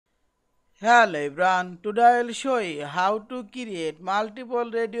Hello everyone, today I will show you how to create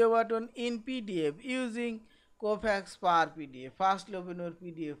multiple radio button in PDF using Kofax Power PDF. First open your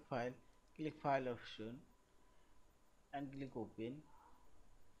PDF file, click file option and click open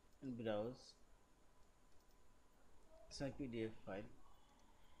and browse some PDF file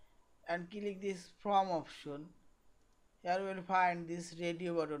and click this from option. Here you will find this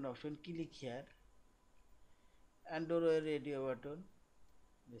radio button option, click here and do a radio button,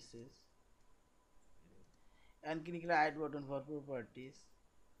 this is, and click right button for properties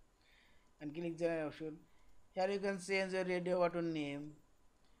and click general option. Here you can change your radio button name,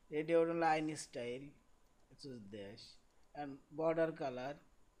 radio button line style, choose dash, and border color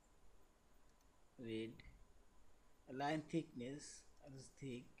red, line thickness is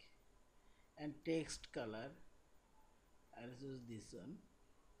thick, and text color I'll choose this one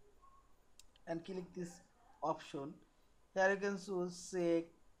and click this option. Here you can choose check,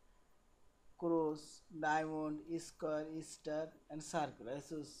 cross, diamond, square, star, and circle. I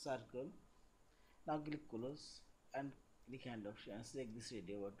choose circle. Now click close and click hand option and select this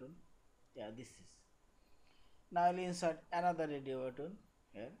radio button. Yeah, this is. Now I'll insert another radio button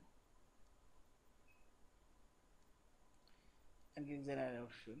here and click general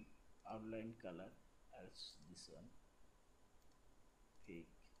option, outline color, as this one, thick,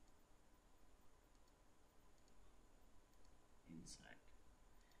 inside,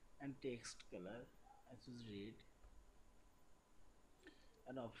 and text color, I choose red,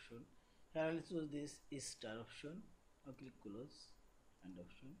 and option. Here I'll choose this star option. Now click close and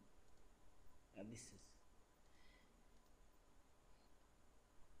option. And this is.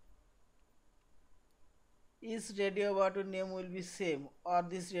 Each radio button name will be same or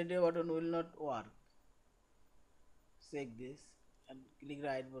this radio button will not work. Check this and click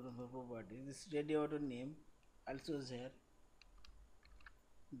right button for properties. This radio button name I'll choose here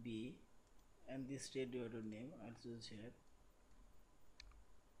B, and this radio button name I'll choose here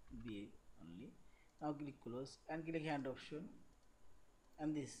B only. Now click close and click hand option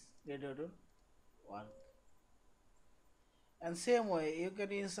and this radio button work. And same way you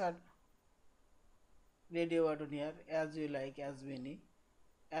can insert radio button here as you like, as many,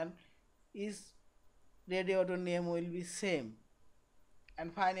 and each radio button name will be same.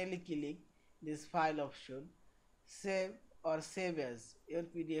 And finally click this file option, save or save as your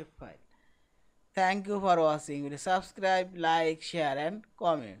PDF file. Thank you for watching. Subscribe, like, share and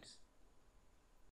comments.